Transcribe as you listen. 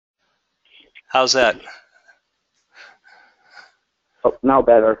How's that? Oh, now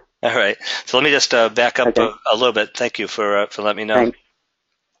better. All right. So let me just back up Okay. a little bit. Thank you for letting me know. Thanks.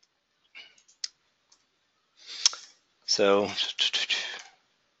 So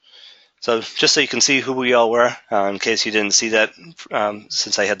just so you can see who we all were, in case you didn't see that,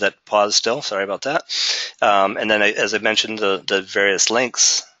 since I had that pause still. Sorry about that. And then, as I mentioned, the various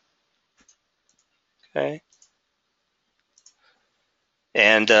links. Okay.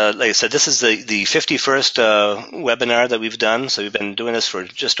 And like I said, this is the 51st webinar that we've done. So we've been doing this for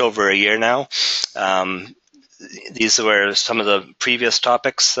just over a year now. These were some of the previous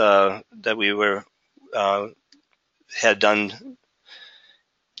topics that we had done.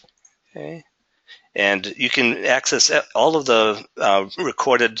 Okay. And you can access all of the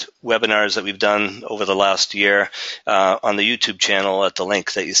recorded webinars that we've done over the last year on the YouTube channel at the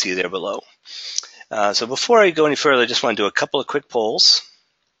link that you see there below. So before I go any further, I just want to do a couple of quick polls.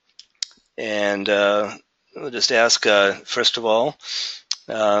 And we'll just ask, first of all,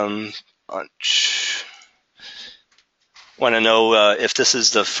 want to know if this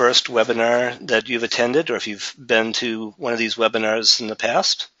is the first webinar that you've attended or if you've been to one of these webinars in the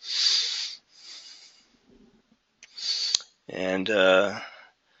past. And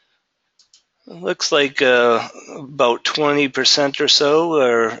looks like about 20% or so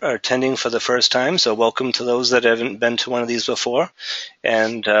are attending for the first time. So welcome to those that haven't been to one of these before.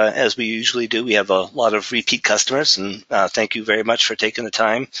 And as we usually do, we have a lot of repeat customers. And thank you very much for taking the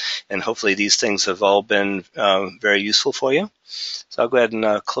time. And hopefully these things have all been very useful for you. So I'll go ahead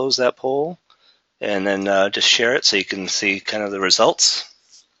and close that poll and then just share it so you can see kind of the results.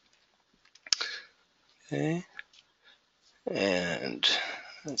 Okay. And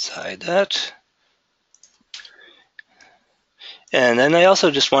let's hide that. And then I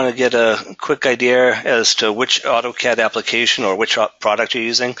also just want to get a quick idea as to which AutoCAD application or which product you're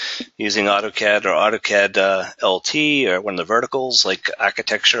using AutoCAD or AutoCAD LT or one of the verticals like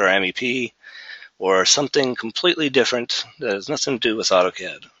architecture or MEP or something completely different that has nothing to do with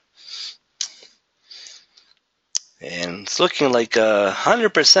AutoCAD. And it's looking like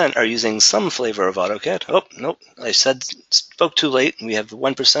 100% are using some flavor of AutoCAD. Oh, nope, I spoke too late. We have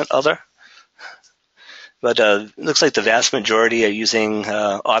 1% other. But it looks like the vast majority are using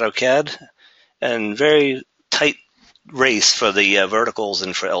AutoCAD and very tight race for the verticals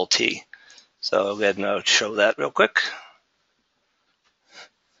and for LT. So I'll go ahead and show that real quick.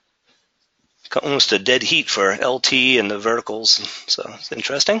 Almost a dead heat for LT and the verticals, so it's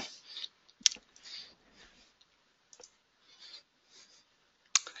interesting.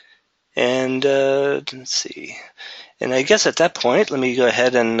 And let's see. And I guess at that point, let me go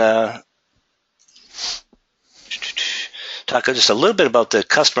ahead and talk just a little bit about the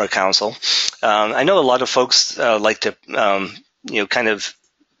customer council. I know a lot of folks like to, kind of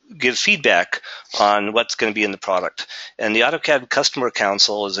give feedback on what's going to be in the product. And the AutoCAD Customer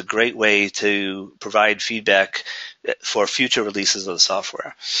Council is a great way to provide feedback for future releases of the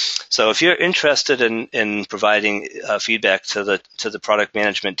software. So if you're interested in providing feedback to the product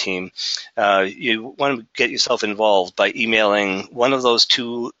management team, you want to get yourself involved by emailing one of those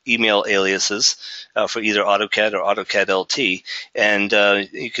two email aliases for either AutoCAD or AutoCAD LT, and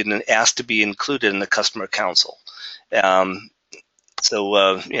you can ask to be included in the Customer Council.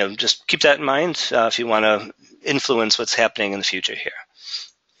 So, just keep that in mind if you want to influence what's happening in the future here.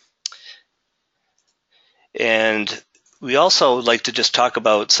 And we also like to just talk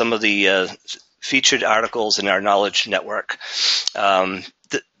about some of the featured articles in our knowledge network. One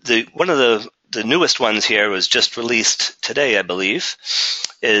of the newest ones here was just released today, I believe,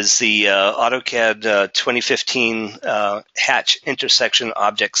 is the AutoCAD 2015 Hatch Intersection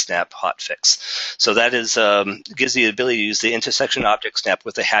Object Snap hotfix. So that is gives the ability to use the intersection object snap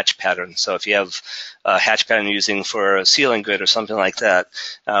with the hatch pattern. So if you have a hatch pattern you're using for a ceiling grid or something like that,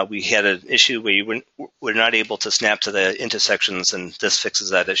 we had an issue where you were not able to snap to the intersections, and this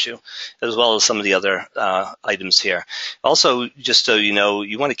fixes that issue, as well as some of the other items here. Also, just so you know,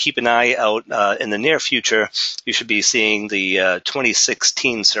 you want to keep an eye out in the near future. You should be seeing the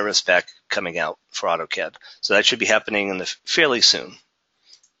 2016 service pack coming out for AutoCAD. So that should be happening in fairly soon.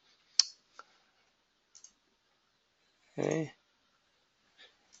 Okay.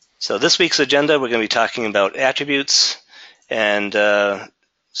 So this week's agenda, we're going to be talking about attributes, and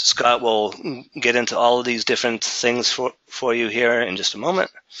Scott will get into all of these different things for you here in just a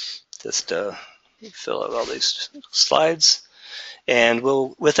moment. Just fill out all these slides. And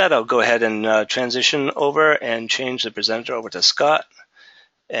with that, I'll go ahead and transition over and change the presenter over to Scott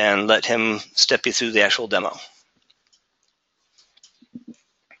and let him step you through the actual demo.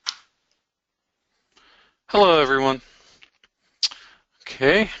 Hello, everyone.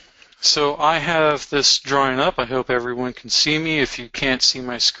 Okay, So I have this drawing up. I hope everyone can see me. If you can't see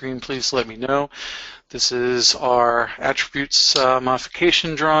my screen, please let me know. This is our attributes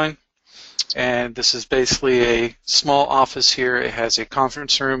modification drawing. And this is basically a small office here. It has a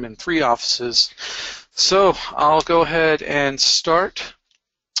conference room and 3 offices. So I'll go ahead and start.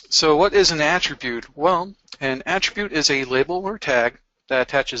 So what is an attribute? Well, an attribute is a label or tag that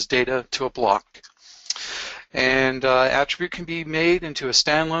attaches data to a block. And attribute can be made into a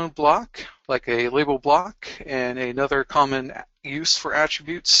standalone block, like a label block, and another common use for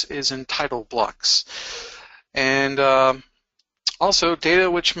attributes is in title blocks. And also,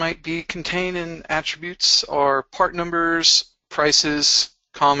 data which might be contained in attributes are part numbers, prices,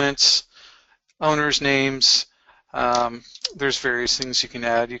 comments, owners' names. There's various things you can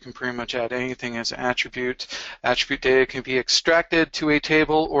add. You can pretty much add anything as an attribute. Attribute data can be extracted to a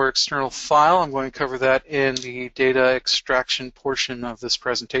table or external file. I'm going to cover that in the data extraction portion of this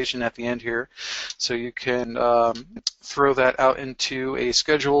presentation at the end here. So you can throw that out into a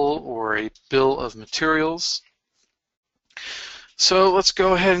schedule or a bill of materials. So let's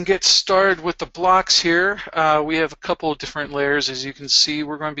go ahead and get started with the blocks here. We have a couple of different layers. As you can see,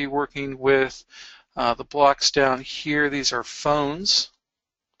 we're going to be working with the blocks down here. These are phones.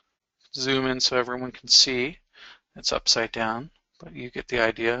 Zoom in so everyone can see. It's upside down, but you get the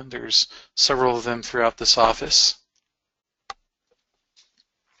idea. There's several of them throughout this office.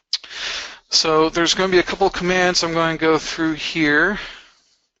 So there's going to be a couple of commands I'm going to go through here.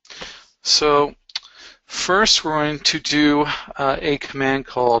 So first, we're going to do a command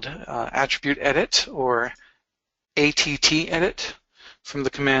called attribute edit, or ATT edit. From the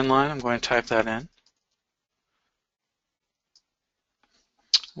command line, I'm going to type that in.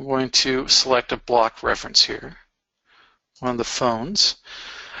 I'm going to select a block reference here, one of the phones.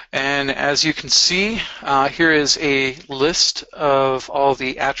 And as you can see, here is a list of all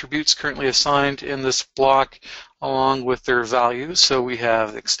the attributes currently assigned in this block along with their values. So we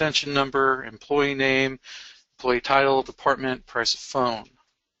have extension number, employee name, employee title, department, price of phone.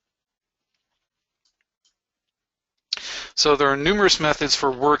 So there are numerous methods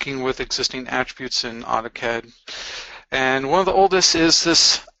for working with existing attributes in AutoCAD. And one of the oldest is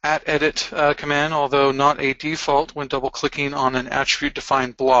this @edit command, although not a default when double-clicking on an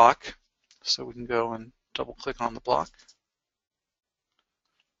attribute-defined block. So we can go and double-click on the block.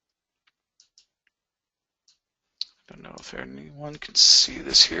 I don't know if anyone can see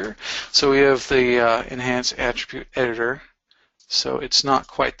this here. So we have the enhanced attribute editor. So it's not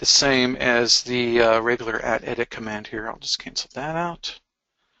quite the same as the regular @edit command here. I'll just cancel that out.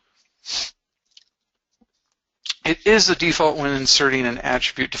 It is the default when inserting an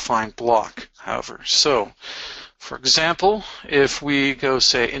attribute-defined block, however. So, for example, if we go,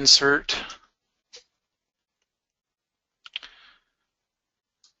 say, insert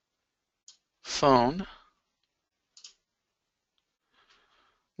phone,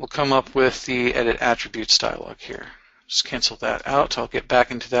 we'll come up with the edit attributes dialog here. Just cancel that out. I'll get back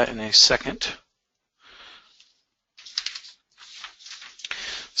into that in a second.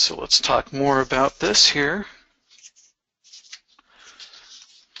 So let's talk more about this here.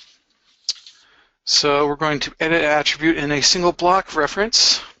 So we're going to edit attribute in a single block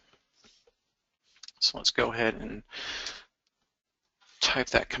reference. So let's go ahead and type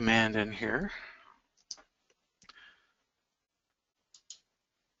that command in here.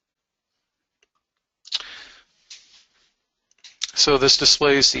 So this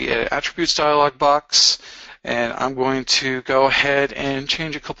displays the edit attributes dialog box, and I'm going to go ahead and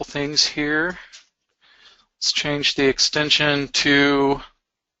change a couple things here. Let's change the extension to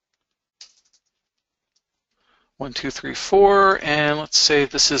 1234, and let's say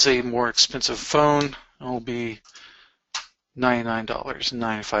this is a more expensive phone. It will be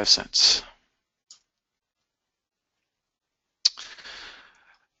 $99.95.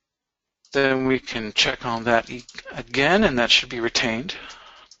 Then we can check on that again, and that should be retained.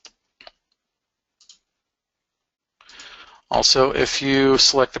 Also, if you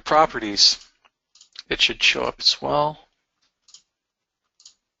select the properties, it should show up as well.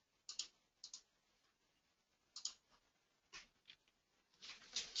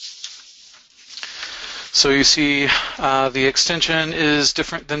 So you see the extension is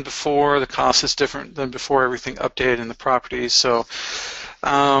different than before, the cost is different than before, everything updated in the properties. So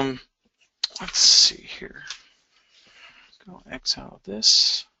let's see here. Go X out of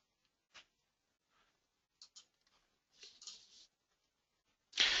this.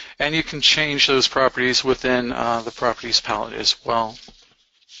 And you can change those properties within the properties palette as well.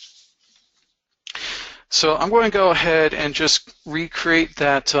 So I'm going to go ahead and just recreate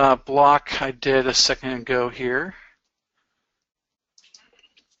that block I did a second ago here.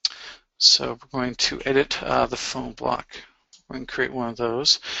 So we're going to edit the phone block. We're going to create one of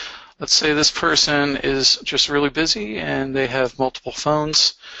those. Let's say this person is just really busy and they have multiple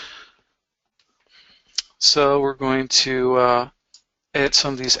phones. So we're going to edit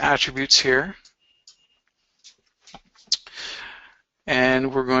some of these attributes here.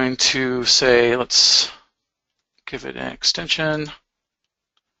 And we're going to say, let's give it an extension.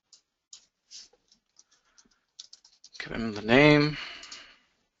 Give him the name.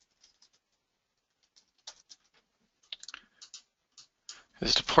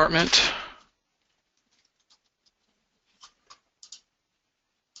 His department.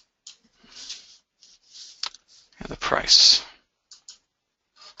 And the price.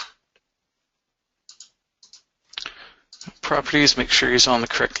 Properties, make sure he's on the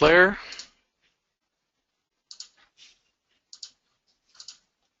correct layer.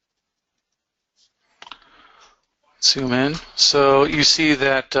 Zoom in. So you see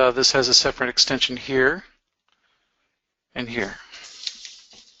that this has a separate extension here and here.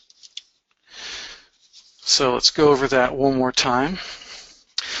 So let's go over that one more time.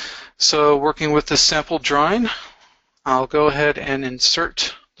 So working with this sample drawing, I'll go ahead and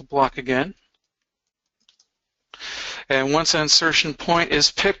insert the block again. And once an insertion point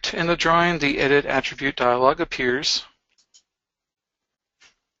is picked in the drawing, the Edit Attribute dialog appears.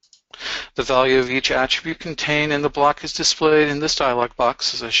 The value of each attribute contained in the block is displayed in this dialog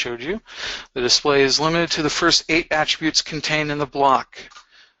box, as I showed you. The display is limited to the first 8 attributes contained in the block.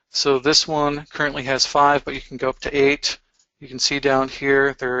 So this one currently has 5, but you can go up to 8. You can see down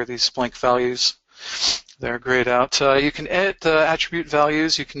here there are these blank values. They're grayed out. You can edit the attribute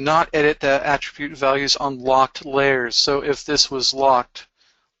values. You cannot edit the attribute values on locked layers. So if this was locked,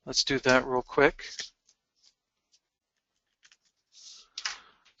 let's do that real quick.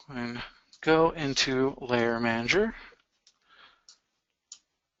 And go into Layer Manager.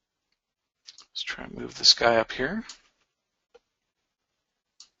 Let's try and move this guy up here.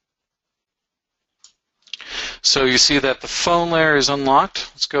 So you see that the phone layer is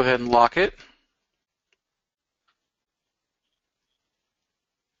unlocked. Let's go ahead and lock it.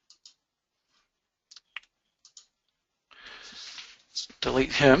 Let's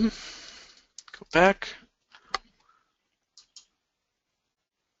delete him. Go back.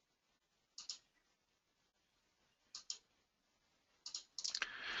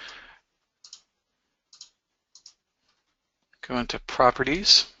 Go into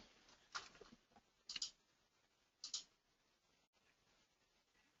Properties.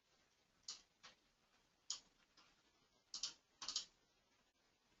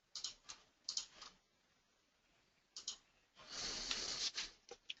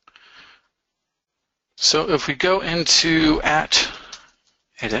 So if we go into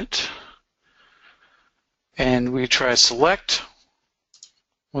Edit and we try to select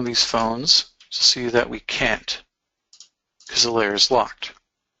one of these phones, you'll see that we can't because the layer is locked.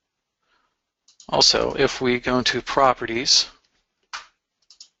 Also, if we go into Properties,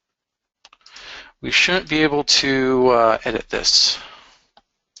 we shouldn't be able to edit this.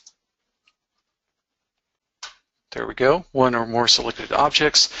 There we go. One or more selected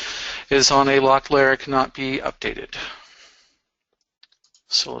objects is on a locked layer, cannot be updated.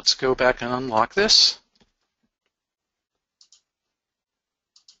 So let's go back and unlock this.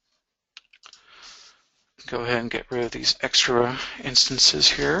 Go ahead and get rid of these extra instances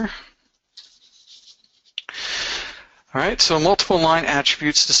here. All right, so multiple line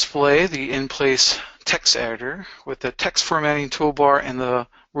attributes display the in-place text editor with the text formatting toolbar and the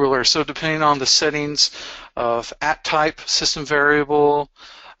ruler. So depending on the settings of @type, system variable,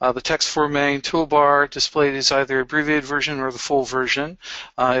 the text formatting toolbar displayed is either abbreviated version or the full version.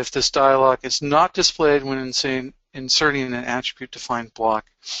 If this dialog is not displayed when inserting an attribute defined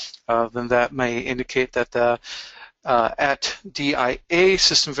block, then that may indicate that the @dia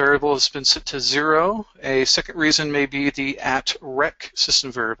system variable has been set to 0. A second reason may be the @rec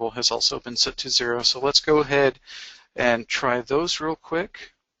system variable has also been set to 0. So let's go ahead and try those real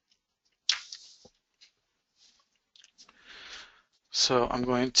quick. So I'm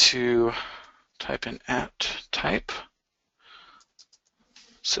going to type in @type,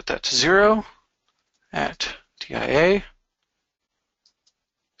 set that to 0, @dia,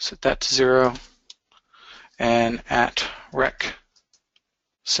 set that to 0, and @rec,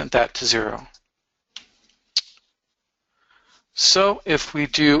 set that to 0. So if we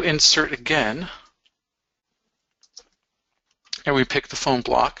do insert again, and we pick the phone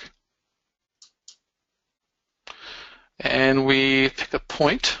block, and we pick a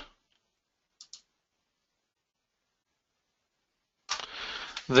point,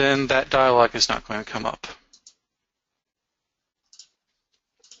 then that dialog is not going to come up.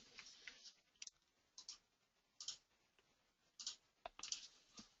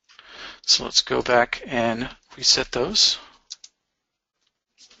 So let's go back and reset those.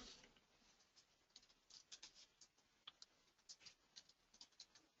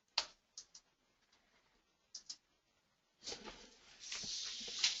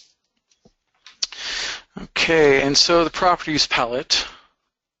 Okay, and so the properties palette.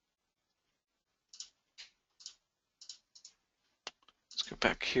 Let's go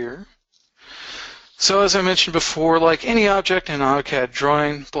back here. So as I mentioned before, like any object in AutoCAD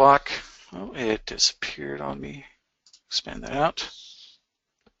drawing block, oh, it disappeared on me. Expand that out.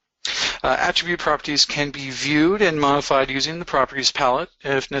 Attribute properties can be viewed and modified using the properties palette.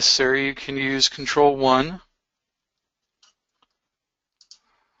 If necessary, you can use Control-1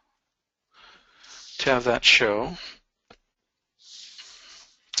 to have that show.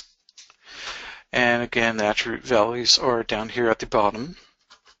 And again, the attribute values are down here at the bottom.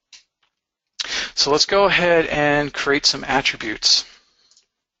 So let's go ahead and create some attributes.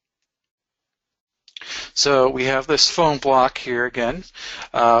 So we have this phone block here again.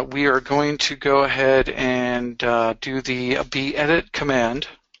 We are going to go ahead and do the bedit command.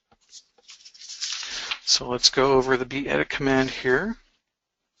 So let's go over the bedit command here.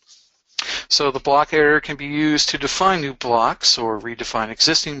 So the block editor can be used to define new blocks or redefine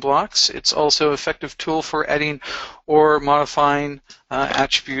existing blocks. It's also an effective tool for editing or modifying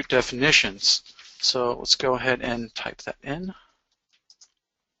attribute definitions. So let's go ahead and type that in.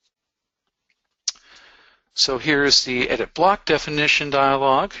 So here's the edit block definition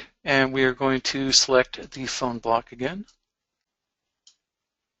dialog, and we are going to select the phone block again.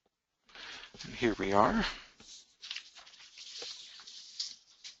 And here we are.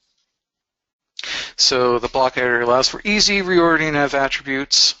 So the block editor allows for easy reordering of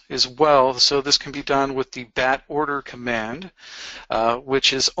attributes as well. So this can be done with the bat order command,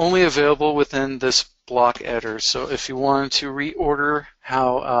 which is only available within this block editor. So if you wanted to reorder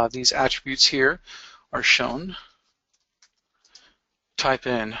how these attributes here are shown, type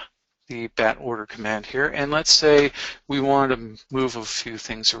in the bat order command here, and let's say we wanted to move a few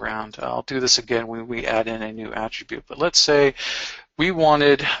things around. I'll do this again when we add in a new attribute, but let's say we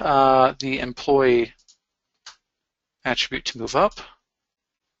wanted the employee attribute to move up.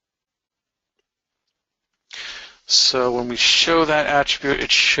 So when we show that attribute,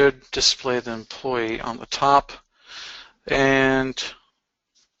 it should display the employee on the top. And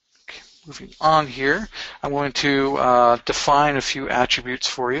moving on here, I'm going to define a few attributes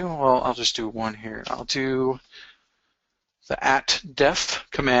for you. Well, I'll just do one here. I'll do the @def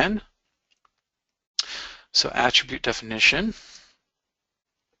command. So attribute definition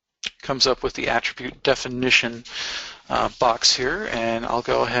comes up with the attribute definition box here, and I'll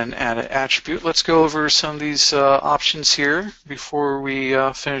go ahead and add an attribute. Let's go over some of these options here before we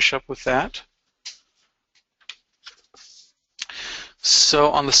finish up with that.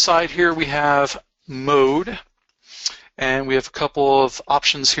 So on the side here we have mode, and we have a couple of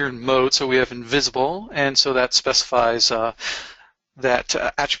options here in mode. So we have invisible, and so that specifies that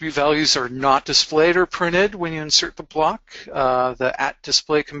attribute values are not displayed or printed when you insert the block. The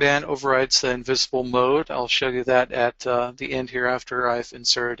 @display command overrides the invisible mode. I'll show you that at the end here after I've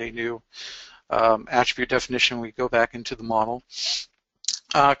inserted a new attribute definition. We go back into the model.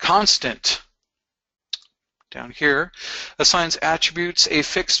 Constant down here assigns attributes a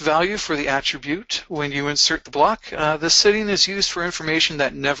fixed value for the attribute when you insert the block. This setting is used for information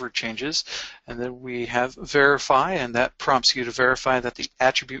that never changes. And then we have verify, and that prompts you to verify that the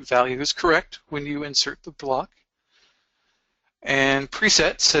attribute value is correct when you insert the block. And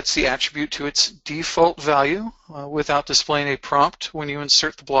preset sets the attribute to its default value without displaying a prompt when you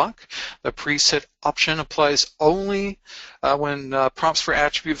insert the block. The preset option applies only when prompts for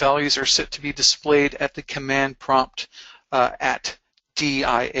attribute values are set to be displayed at the command prompt at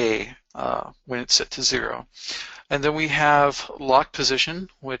DIA when it's set to 0. And then we have lock position,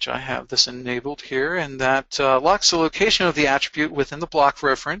 which I have this enabled here, and that locks the location of the attribute within the block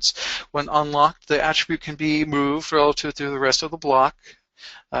reference. When unlocked, the attribute can be moved relative to the rest of the block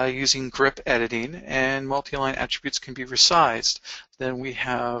using grip editing, and multi-line attributes can be resized. Then we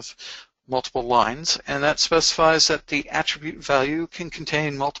have multiple lines, and that specifies that the attribute value can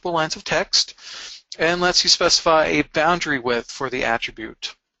contain multiple lines of text and lets you specify a boundary width for the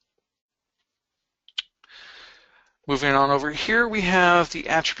attribute. Moving on over here, we have the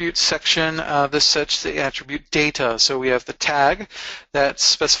attribute section. This sets the attribute data. So we have the tag that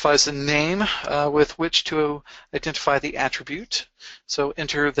specifies the name with which to identify the attribute. So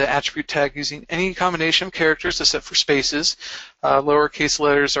enter the attribute tag using any combination of characters except for spaces. Lowercase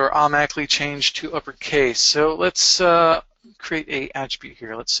letters are automatically changed to uppercase. So let's create an attribute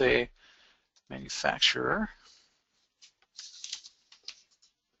here. Let's say manufacturer.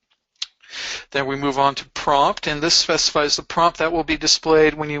 Then we move on to prompt, and this specifies the prompt that will be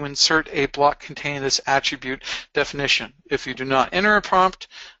displayed when you insert a block containing this attribute definition. If you do not enter a prompt,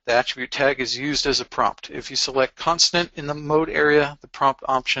 the attribute tag is used as a prompt. If you select constant in the mode area, the prompt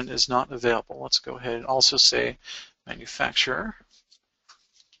option is not available. Let's go ahead and also say manufacturer.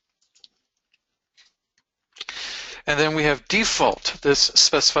 And then we have default. This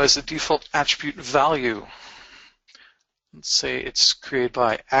specifies the default attribute value. Let's say it's created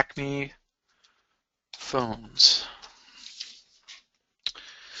by Acme Phones.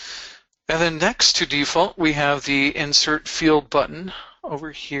 And then next to default, we have the insert field button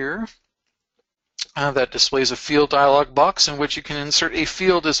over here. That displays a field dialog box in which you can insert a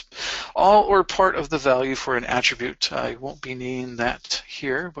field as all or part of the value for an attribute. I won't be needing that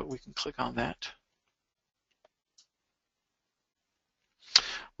here, but we can click on that.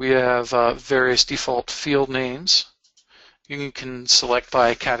 We have various default field names. You can select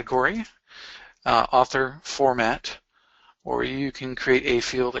by category, author, format, or you can create a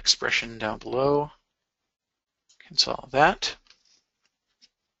field expression down below. Cancel that.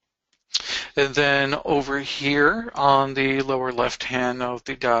 And then over here on the lower left hand of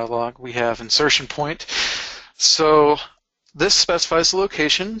the dialog, we have insertion point. So this specifies the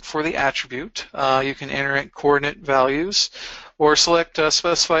location for the attribute. You can enter in coordinate values or select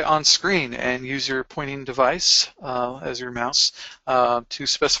specify on screen and use your pointing device as your mouse to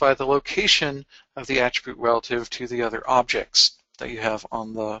specify the location of the attribute relative to the other objects that you have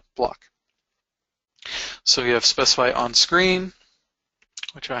on the block. So you have specify on screen,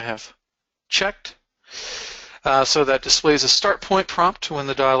 which I have checked. So that displays a start point prompt when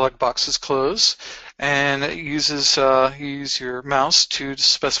the dialog box is closed, and it uses use your mouse to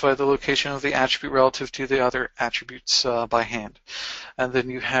specify the location of the attribute relative to the other attributes by hand. And then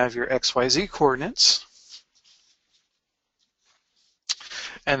you have your XYZ coordinates.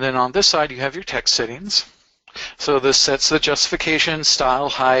 And then on this side you have your text settings. So this sets the justification, style,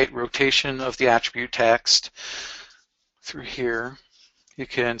 height, rotation of the attribute text through here. You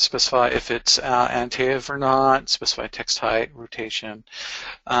can specify if it's annotative or not, specify text height, rotation.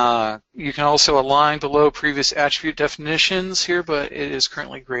 You can also align below previous attribute definitions here, but it is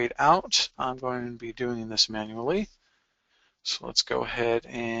currently grayed out. I'm going to be doing this manually. So let's go ahead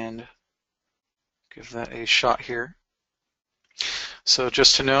and give that a shot here. So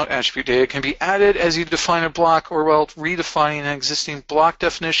just to note, attribute data can be added as you define a block or while redefining an existing block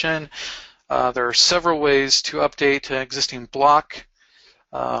definition. There are several ways to update an existing block.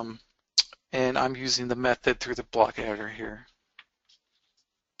 And I'm using the method through the block editor here.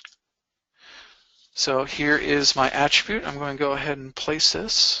 So here is my attribute. I'm going to go ahead and place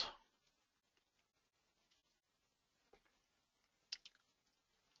this.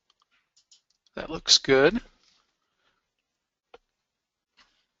 That looks good.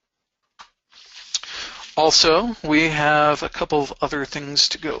 Also, we have a couple of other things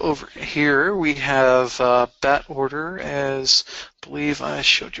to go over here. We have bat order, as I believe I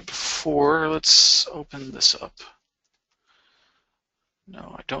showed you before. Let's open this up.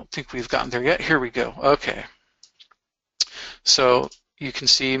 No, I don't think we've gotten there yet. Here we go. Okay. So you can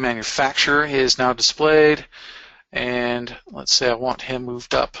see manufacturer is now displayed, and let's say I want him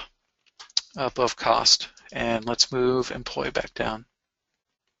moved up above cost, and let's move employee back down.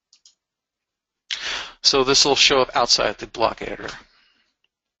 So this will show up outside the block editor.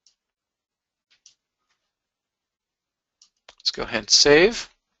 Let's go ahead and save.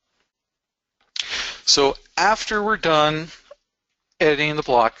 So after we're done editing the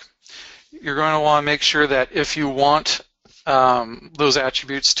block, you're going to want to make sure that if you want those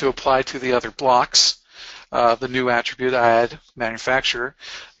attributes to apply to the other blocks, the new attribute add manufacturer,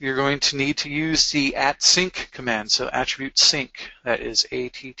 you're going to need to use the @sync command. So attribute sync, that is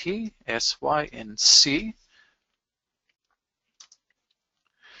ATTSYNC.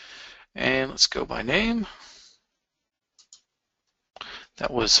 And let's go by name.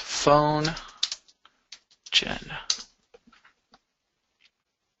 That was phone gen.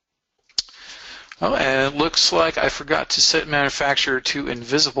 Oh, and it looks like I forgot to set manufacturer to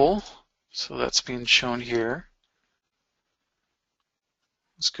invisible. So that's being shown here.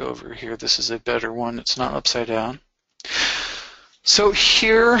 Let's go over here. This is a better one. It's not upside down. So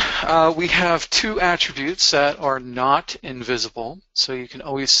here we have two attributes that are not invisible. So you can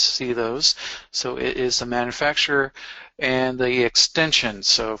always see those. So it is the manufacturer and the extension.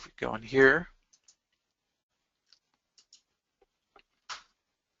 So if we go in here,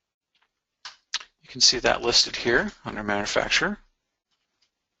 you can see that listed here under manufacturer.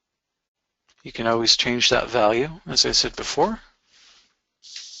 You can always change that value, as I said before.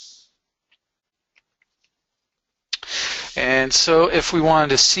 And so if we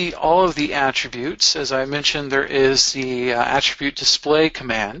wanted to see all of the attributes, as I mentioned, there is the attribute display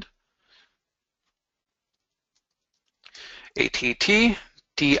command. ATT-DISP.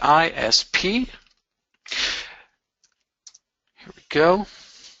 Here we go.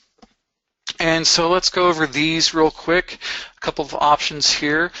 And so let's go over these real quick. A couple of options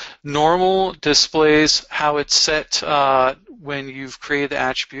here. Normal displays how it's set when you've created the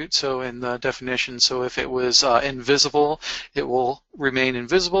attribute, so in the definition. So if it was invisible, it will remain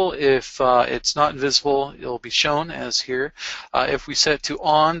invisible. If it's not invisible, it'll be shown as here. If we set it to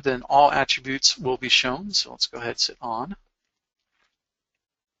on, then all attributes will be shown. So let's go ahead and set on.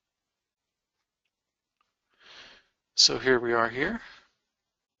 So here we are here.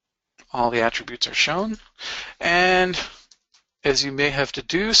 All the attributes are shown. And as you may have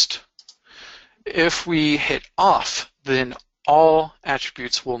deduced, if we hit off, then all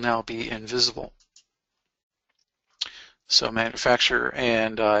attributes will now be invisible. So manufacturer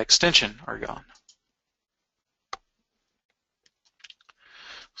and extension are gone.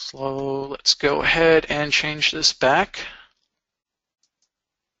 So let's go ahead and change this back.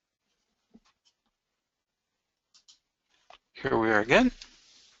 Here we are again.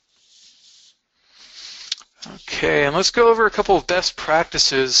 Okay, and let's go over a couple of best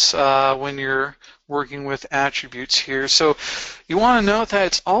practices when you're working with attributes here. So you want to note that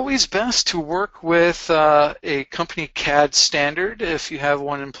it's always best to work with a company CAD standard if you have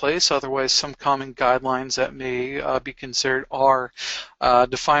one in place. Otherwise, some common guidelines that may be considered are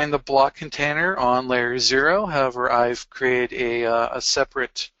define the block container on layer 0. However, I've created a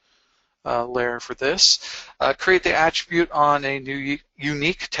separate layer for this. Create the attribute on a new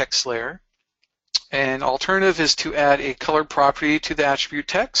unique text layer. An alternative is to add a color property to the attribute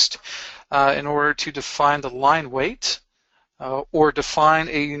text in order to define the line weight or define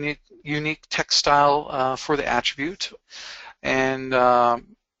a unique text style for the attribute. And the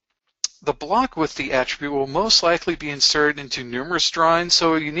block with the attribute will most likely be inserted into numerous drawings,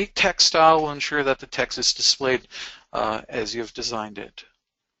 so a unique text style will ensure that the text is displayed as you have designed it.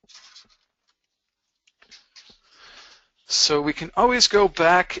 So we can always go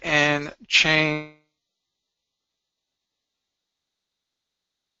back and change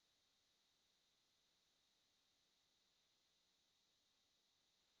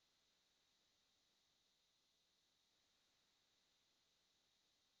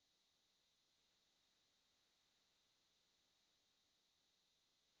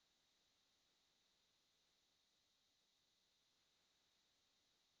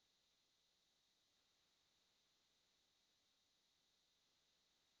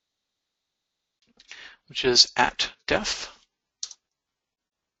which is @def.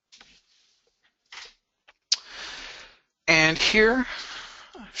 And here,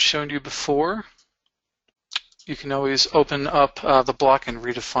 I've shown you before, you can always open up the block and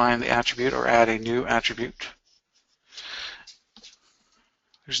redefine the attribute or add a new attribute.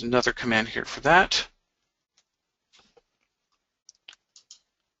 There's another command here for that.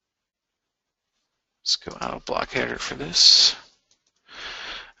 Let's go out of block editor for this.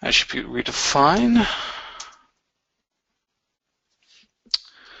 Attribute redefine.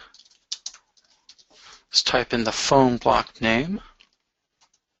 Let's type in the phone block name.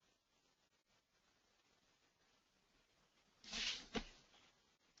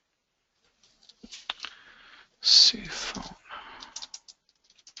 See phone.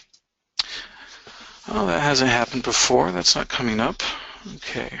 Oh, that hasn't happened before. That's not coming up.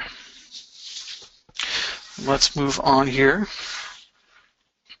 Okay. Let's move on here.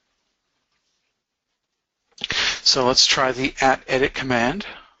 So let's try the @edit command.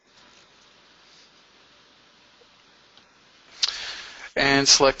 And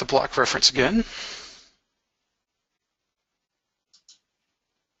select the block reference again.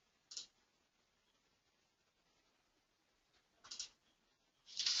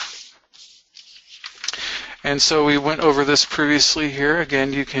 And so we went over this previously here.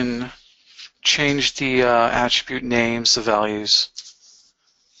 Again, you can change the attribute names, the values.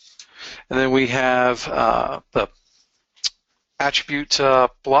 And then we have the attribute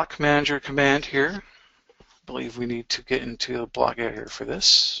block manager command here. I believe we need to get into the block editor for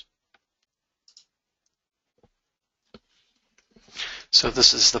this. So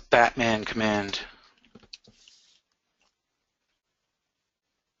this is the Batman command.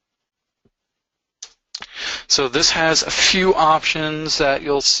 So this has a few options that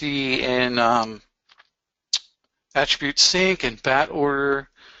you'll see in attribute sync and bat order.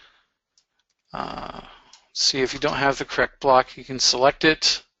 See if you don't have the correct block, you can select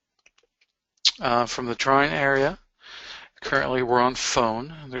it from the drawing area. Currently we're on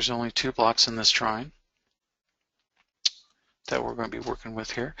phone. There's only 2 blocks in this drawing. that we're going to be working with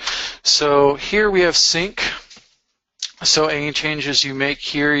here. So here we have sync. So any changes you make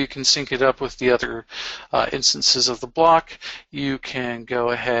here, you can sync it up with the other instances of the block. You can go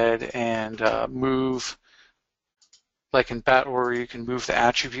ahead and move, like in bat order, you can move the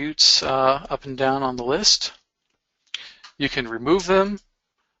attributes up and down on the list. You can remove them.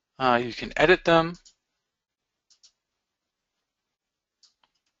 You can edit them.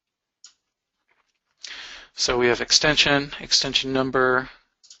 So we have extension, extension number,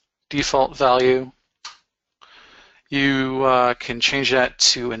 default value. You can change that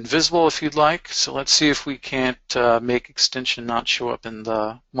to invisible if you'd like. So let's see if we can't make extension not show up in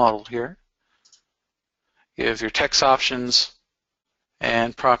the model here. You have your text options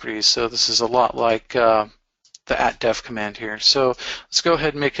and properties. So this is a lot like the @def command here. So let's go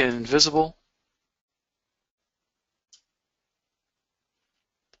ahead and make it invisible.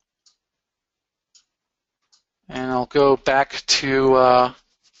 And I'll go back to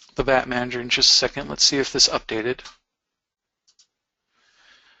the bat manager in just a second. Let's see if this updated.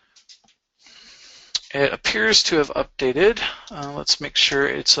 It appears to have updated. Let's make sure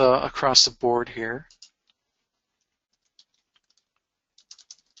it's across the board here.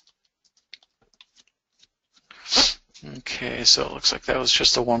 Okay, so it looks like that was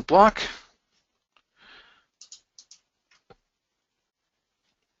just the one block.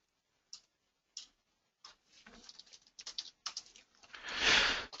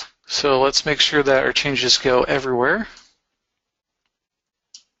 So let's make sure that our changes go everywhere.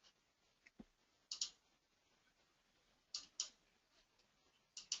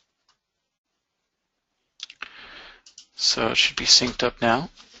 So it should be synced up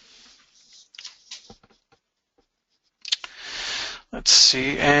now. Let's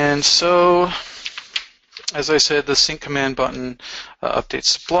see, and so as I said, the sync command button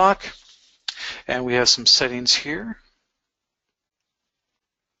updates the block, and we have some settings here.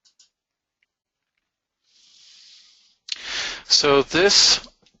 So this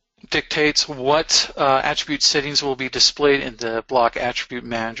dictates what attribute settings will be displayed in the block attribute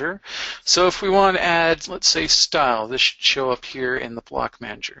manager. So if we want to add, let's say, style, this should show up here in the block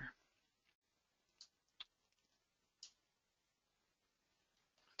manager.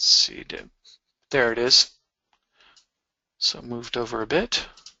 Let's see, there it is. So moved over a bit.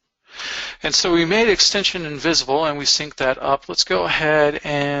 And so we made extension invisible and we synced that up. Let's go ahead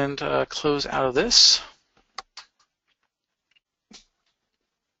and close out of this.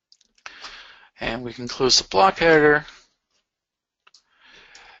 And we can close the block editor.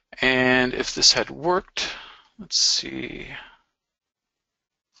 And if this had worked, let's see.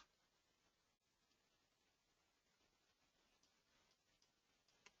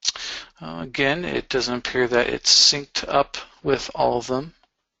 Again, it doesn't appear that it's synced up with all of them.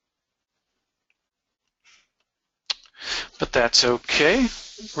 But that's okay.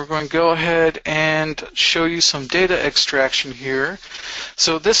 We're going to go ahead and show you some data extraction here.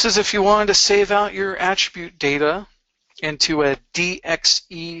 So this is if you wanted to save out your attribute data into a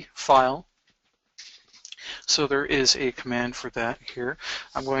DXE file. So there is a command for that here.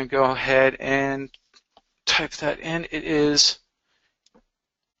 I'm going to go ahead and type that in. It is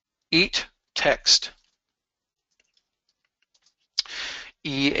eat text.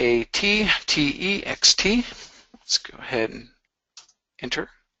 EATTEXT. Let's go ahead and enter.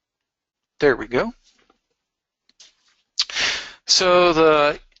 There we go. So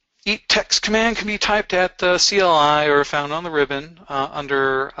the eat text command can be typed at the CLI or found on the ribbon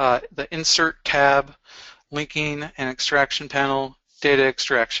under the Insert tab, Linking and Extraction panel, Data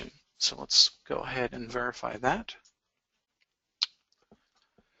Extraction. So let's go ahead and verify that.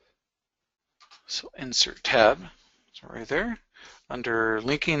 So Insert tab, so right there, under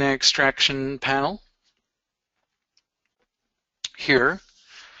Linking and Extraction panel. Here,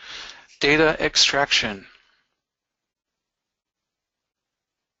 data extraction.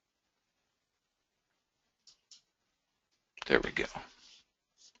 There we go.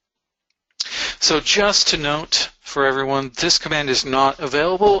 So just to note for everyone, this command is not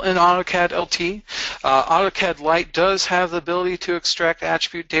available in AutoCAD LT. AutoCAD Lite does have the ability to extract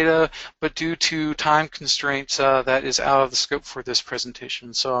attribute data, but due to time constraints, that is out of the scope for this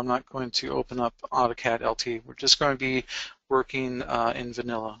presentation. So I'm not going to open up AutoCAD LT. We're just going to be working in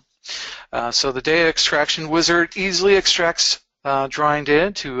vanilla. So the data extraction wizard easily extracts drawing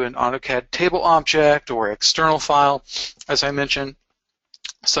data to an AutoCAD table object or external file, as I mentioned,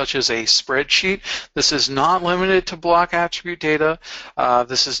 such as a spreadsheet. This is not limited to block attribute data.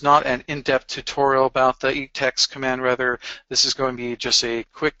 This is not an in-depth tutorial about the eat text command. Rather, this is going to be just a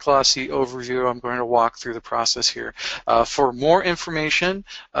quick, glossy overview. I'm going to walk through the process here. For more information,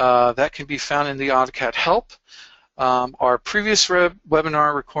 that can be found in the AutoCAD help. our previous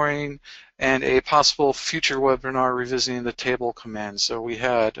webinar recording and a possible future webinar revisiting the table command. So we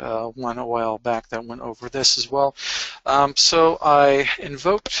had one a while back that went over this as well. So I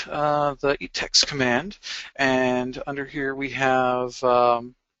invoked the etext command, and under here we have,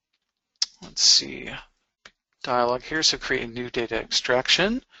 let's see, dialog here. So create a new data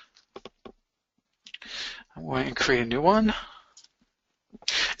extraction. I'm going to create a new one.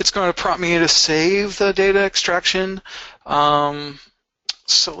 It's going to prompt me to save the data extraction.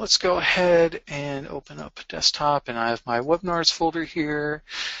 So let's go ahead and open up desktop, and I have my webinars folder here,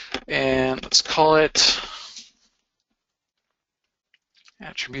 and let's call it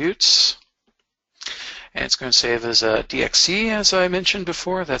attributes, and it's going to save as a DXE, as I mentioned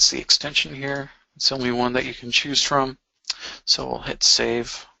before. That's the extension here. It's only one that you can choose from, so we'll hit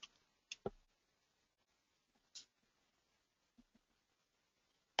save.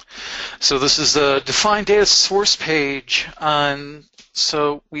 So this is the define data source page.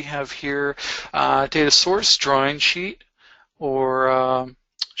 So we have here data source, drawing sheet, or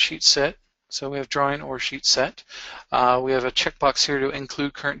sheet set. So we have drawing or sheet set. We have a checkbox here to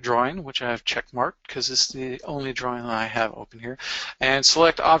include current drawing, which I have check marked because this is the only drawing that I have open here. And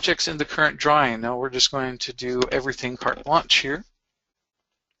select objects in the current drawing. Now we're just going to do everything carte blanche here.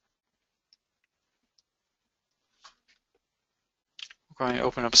 We're going to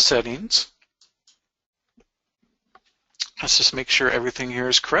open up settings. Let's just make sure everything here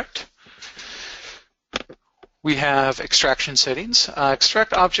is correct. We have extraction settings.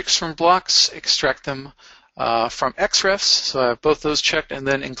 Extract objects from blocks, extract them from XREFs, so I have both those checked, and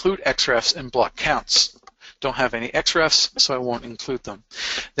then include XREFs in block counts. Don't have any XREFs, so I won't include them.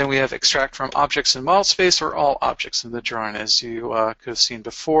 Then we have extract from objects in model space or all objects in the drawing. As you could have seen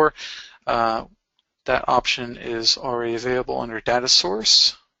before, that option is already available under data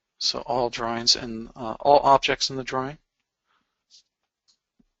source, so all drawings and all objects in the drawing.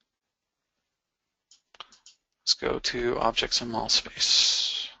 Let's go to objects in model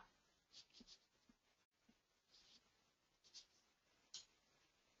space.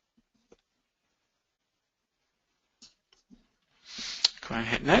 Go ahead and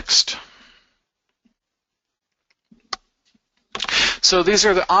hit next. So these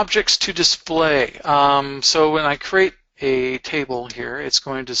are the objects to display. So when I create a table here, it's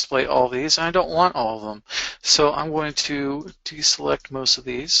going to display all these. I don't want all of them. So I'm going to deselect most of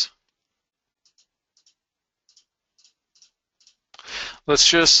these. Let's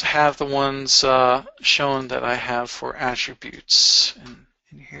just have the ones shown that I have for attributes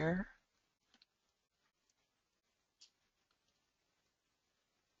in here.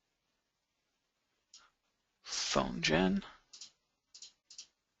 Phone gen.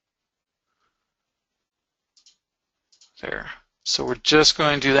 There. So we're just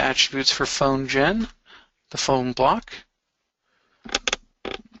going to do the attributes for phone gen, the phone block.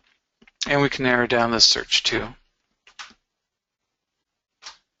 And we can narrow down the search too.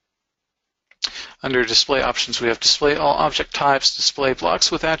 Under display options, we have display all object types, display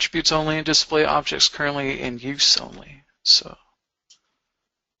blocks with attributes only, and display objects currently in use only. So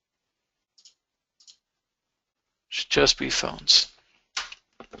should just be phones.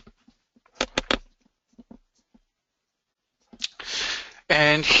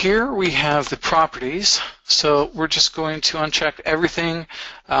 And here we have the properties. So we're just going to uncheck everything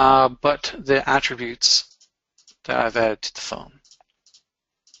but the attributes that I've added to the phone.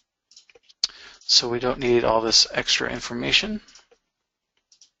 So we don't need all this extra information.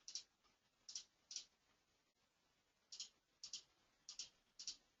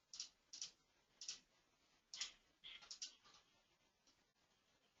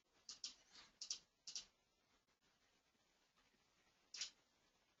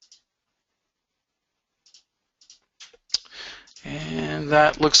 And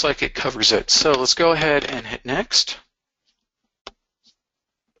that looks like it covers it. So let's go ahead and hit next.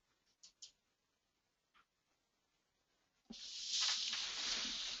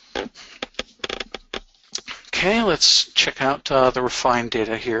 Okay, let's check out the refined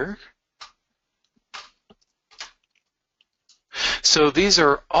data here. So these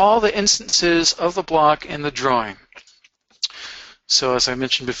are all the instances of the block in the drawing. So as I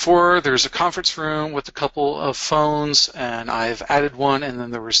mentioned before, there's a conference room with a couple of phones, and I've added one, and then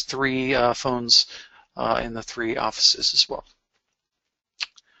there was 3 phones in the 3 offices as well.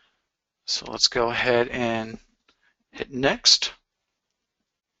 So let's go ahead and hit next.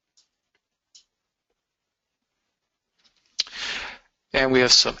 And we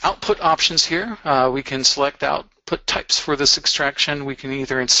have some output options here. We can select output types for this extraction. We can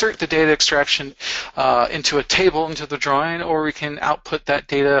either insert the data extraction into a table into the drawing, or we can output that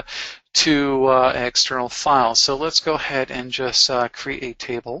data to an external file. So let's go ahead and just create a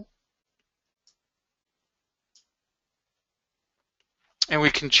table. And we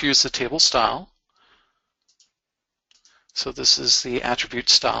can choose the table style. So this is the attribute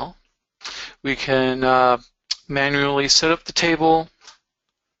style. We can manually set up the table.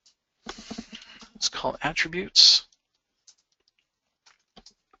 Let's call it attributes.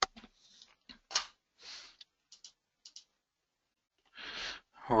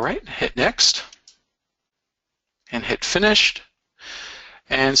 All right, hit next and hit finished.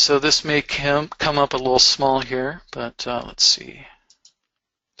 And so this may come up a little small here, but let's see.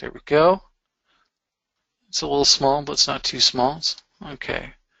 There we go. It's a little small, but it's not too small.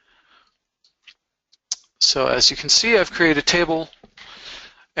 Okay. So as you can see, I've created a table,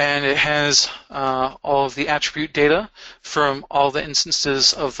 and it has all of the attribute data from all the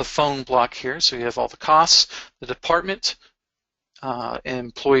instances of the phone block here. So you have all the costs, the department,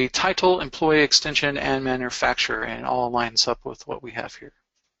 employee title, employee extension, and manufacturer, and it all lines up with what we have here.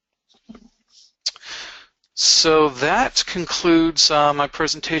 So that concludes my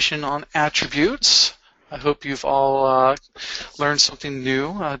presentation on attributes. I hope you've all learned something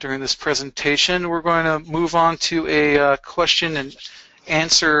new during this presentation. We're going to move on to a question and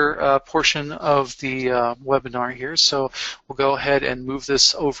answer portion of the webinar here. So we'll go ahead and move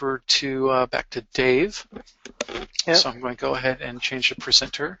this over to back to Dave. Yep. So I'm going to go ahead and change the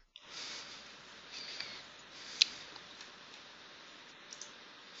presenter.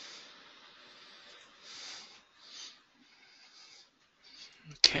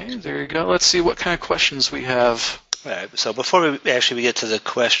 Okay, there you go. Let's see what kind of questions we have. All right, so before we get to the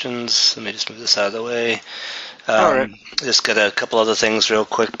questions, let me just move this out of the way. All right. Just got a couple other things real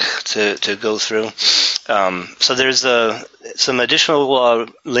quick to go through. So there's some additional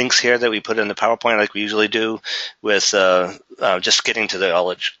links here that we put in the PowerPoint like we usually do with just getting to the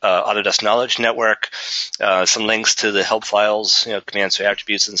Autodesk Knowledge Network, some links to the help files, commands for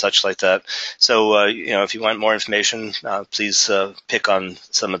attributes and such like that. So, if you want more information, please pick on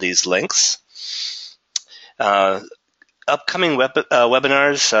some of these links. Upcoming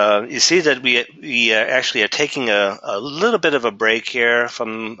webinars, you see that we actually are taking a little bit of a break here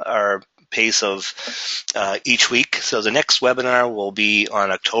from our pace of each week. So the next webinar will be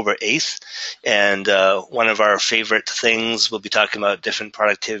on October 8th, and one of our favorite things, we'll be talking about different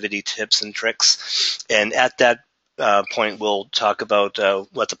productivity tips and tricks, and at that point we'll talk about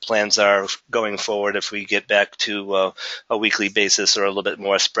what the plans are going forward if we get back to a weekly basis or a little bit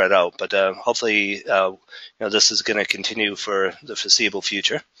more spread out. But hopefully this is going to continue for the foreseeable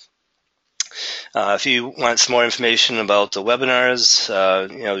future. If you want some more information about the webinars,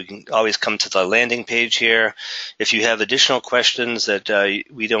 you can always come to the landing page here. If you have additional questions that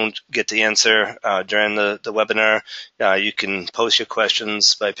we don't get to answer during the webinar, you can post your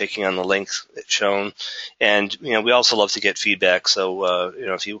questions by picking on the link that's shown. And we also love to get feedback. So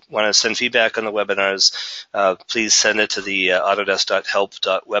if you want to send feedback on the webinars, please send it to the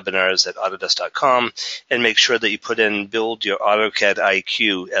autodesk.help.webinars@autodesk.com, and make sure that you put in "Build Your AutoCAD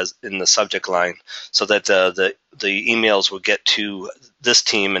IQ" as in the subject line, so that the emails will get to this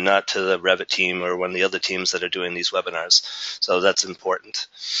team and not to the Revit team or one of the other teams that are doing these webinars. So that's important.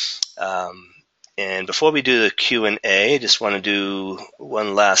 And before we do the Q&A, I just want to do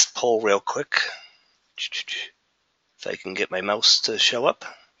one last poll real quick. If I can get my mouse to show up.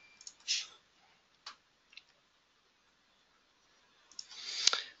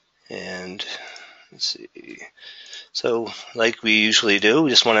 And let's see. So, like we usually do, we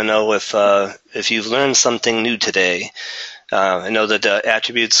just want to know if you've learned something new today. I know that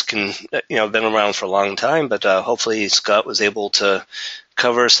attributes can, been around for a long time, but hopefully Scott was able to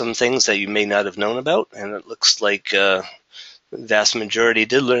cover some things that you may not have known about, and it looks like the vast majority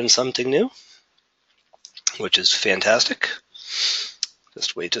did learn something new, which is fantastic.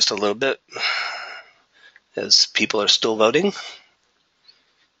 Just wait just a little bit as people are still voting.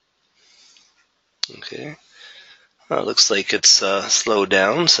 Okay. Well, it looks like it's slowed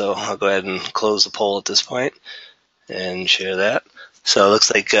down, so I'll go ahead and close the poll at this point and share that. So it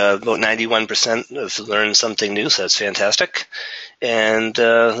looks like about 91% have learned something new, so that's fantastic. And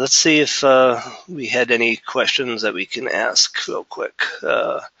let's see if we had any questions that we can ask real quick.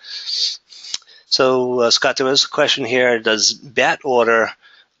 So Scott, there was a question here. Does BAT order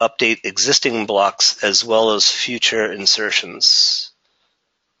update existing blocks as well as future insertions?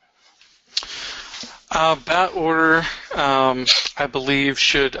 BAT order, I believe,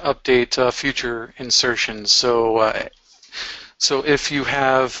 should update future insertions. So if you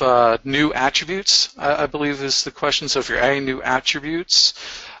have new attributes, I believe is the question. So if you're adding new attributes,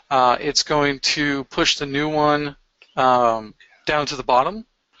 it's going to push the new one down to the bottom,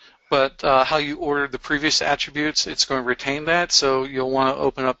 but how you ordered the previous attributes, it's going to retain that. So you'll want to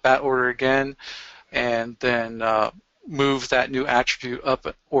open up that order again, and then move that new attribute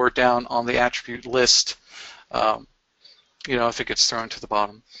up or down on the attribute list. If it gets thrown to the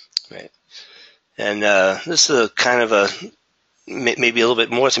bottom. Right. And this is a kind of a maybe a little bit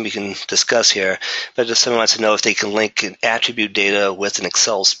more than we can discuss here, but just someone wants to know if they can link attribute data with an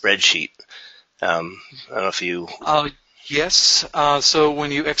Excel spreadsheet. I don't know if you... Yes. So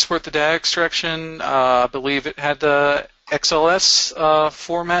when you export the data extraction, I believe it had the XLS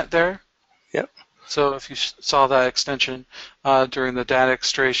format there. Yep. So if you saw that extension during the data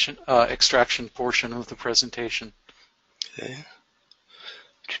extraction portion of the presentation. Okay.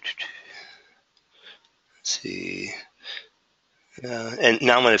 Let's see. And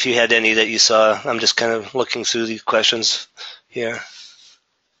Nauman, if you had any that you saw, I'm just kind of looking through the questions here.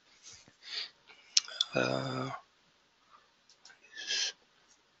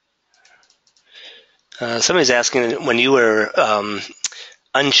 Somebody's asking, when you were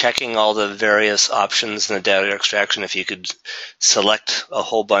unchecking all the various options in the data extraction, if you could select a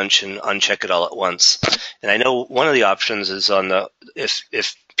whole bunch and uncheck it all at once. And I know one of the options is on the,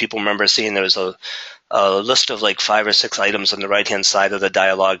 if people remember seeing, there was a list of like 5 or 6 items on the right-hand side of the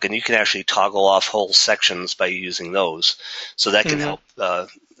dialog, and you can actually toggle off whole sections by using those. So that can help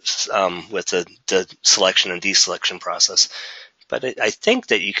with the selection and deselection process. But I think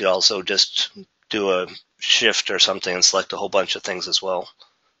that you could also just do a shift or something and select a whole bunch of things as well.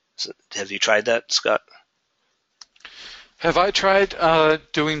 So, have you tried that, Scott? Have I tried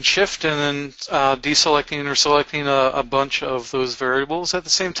doing shift and then deselecting or selecting a bunch of those variables at the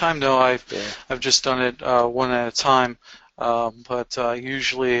same time? No, I've just done it one at a time. But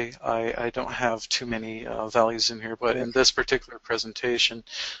usually I don't have too many values in here. But in this particular presentation,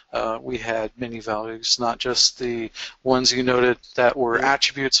 we had many values, not just the ones you noted that were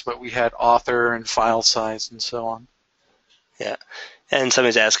attributes, but we had author and file size and so on. Yeah. And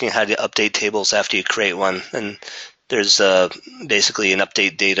somebody's asking how to update tables after you create one. And there's basically an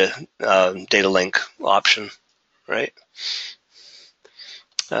update data link option, right?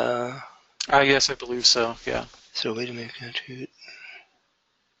 Yes, I believe so, yeah. So wait a minute. Attribute.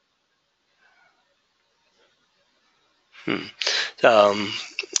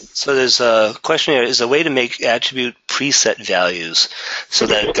 So there's a question here, is a way to make attribute preset values so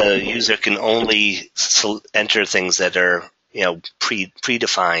that the user can only enter things that are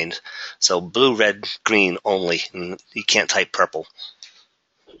predefined. So blue, red, green only, and you can't type purple.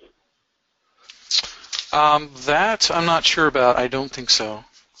 That I'm not sure about. I don't think so.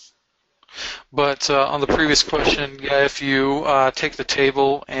 But on the previous question, yeah, if you take the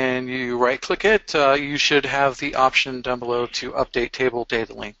table and you right-click it, you should have the option down below to update table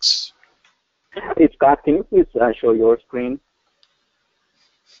data links. Hey, Scott, can you please show your screen?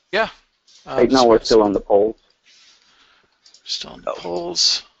 Yeah. Right now we're still on the polls. Still on the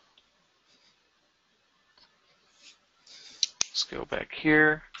polls. Let's go back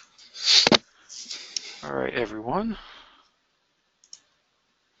here. All right, everyone.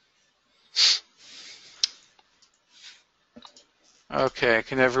 Okay,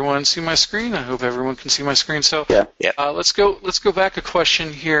 can everyone see my screen? I hope everyone can see my screen. So let's go back a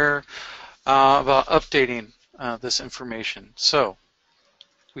question here about updating this information. So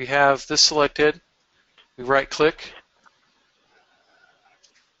we have this selected. We right-click.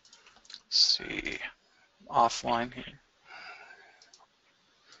 Let's see, offline here.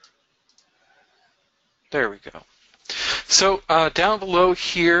 There we go. So down below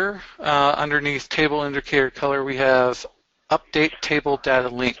here, underneath table indicator color, we have update table data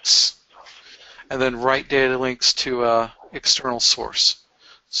links, and then write data links to external source.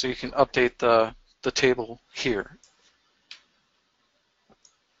 So you can update the table here.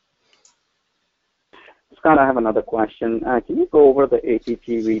 Scott, I have another question. Can you go over the ATT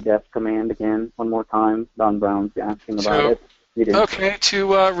redef command again one more time? Don Brown's asking about it. Okay, to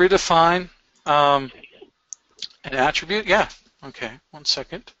redefine an attribute? Yeah. Okay, 1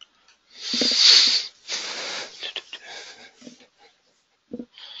 second.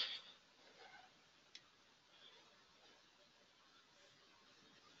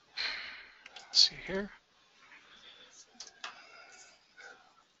 Let's see here.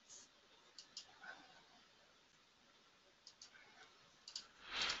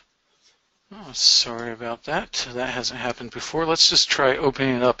 Oh, sorry about that. That hasn't happened before. Let's just try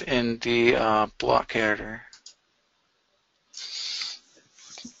opening it up in the block editor.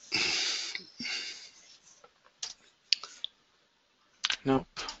 Nope.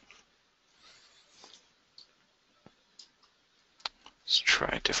 Let's try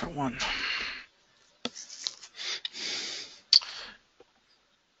a different one.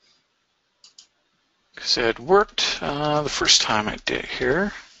 said worked the first time I did it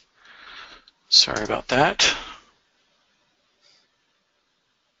here. Sorry about that.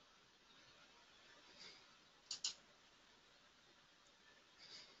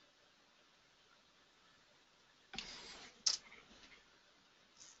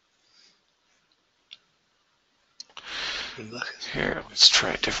 Here, let's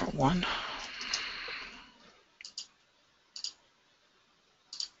try a different one.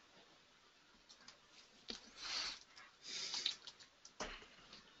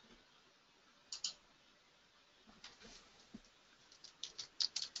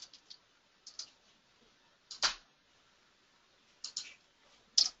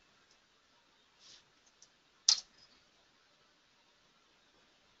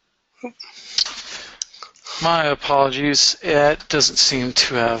 My apologies. It doesn't seem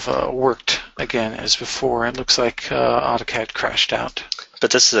to have worked again as before. It looks like AutoCAD crashed out.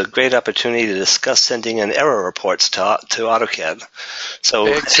 But this is a great opportunity to discuss sending in error reports to AutoCAD. So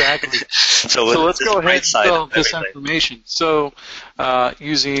exactly. So let's go ahead and fill this information. So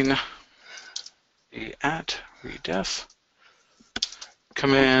using the @redef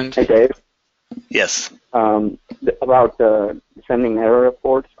command. Hey, Dave. Yes. About sending error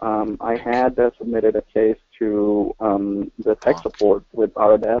reports, I had submitted a case to the tech support with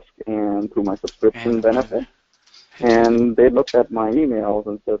Autodesk and through my subscription benefit. And they looked at my emails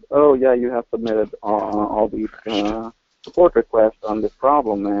and said, oh, yeah, you have submitted all these support requests on this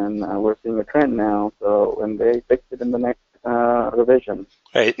problem, and we're seeing a trend now. So, and they fixed it in the next revision.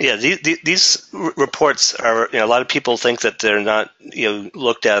 Right. Yeah. These reports are. A lot of people think that they're not,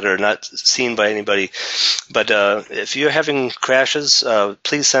 looked at or not seen by anybody. But if you're having crashes,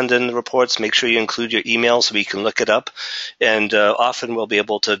 please send in the reports. Make sure you include your email so we can look it up. And often we'll be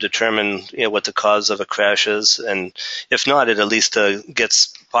able to determine, what the cause of a crash is. And if not, it at least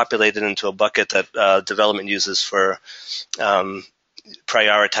gets populated into a bucket that development uses for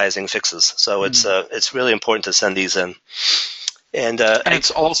prioritizing fixes. So it's really important to send these in. And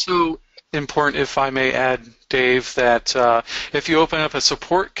it's also important, if I may add, Dave, that if you open up a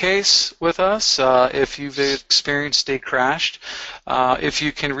support case with us, if you've experienced a crash, if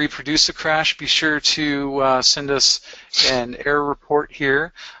you can reproduce a crash, be sure to send us an error report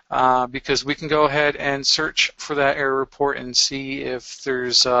here, because we can go ahead and search for that error report and see if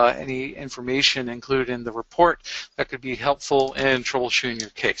there's any information included in the report that could be helpful in troubleshooting your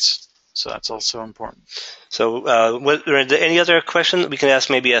case. So that's also important. So are there any other questions? We can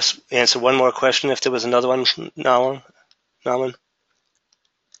answer one more question if there was another one, Nolan?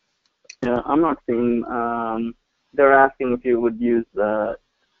 Yeah, I'm not seeing. They're asking if you would use the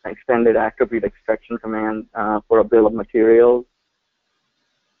extended attribute extraction command for a bill of materials.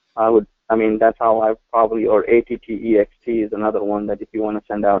 That's how I probably, or ATTEXT is another one that if you want to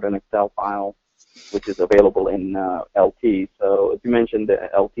send out an Excel file, which is available in LT. So as you mentioned, the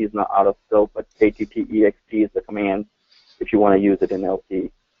LT is not out of scope, but ATTEXT is the command if you want to use it in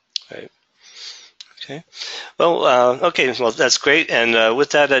LT. Right. Okay. Well, that's great. And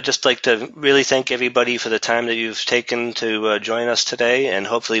with that, I'd just like to really thank everybody for the time that you've taken to join us today, and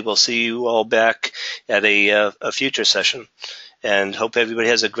hopefully we'll see you all back at a future session. And hope everybody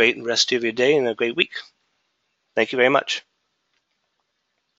has a great rest of your day and a great week. Thank you very much.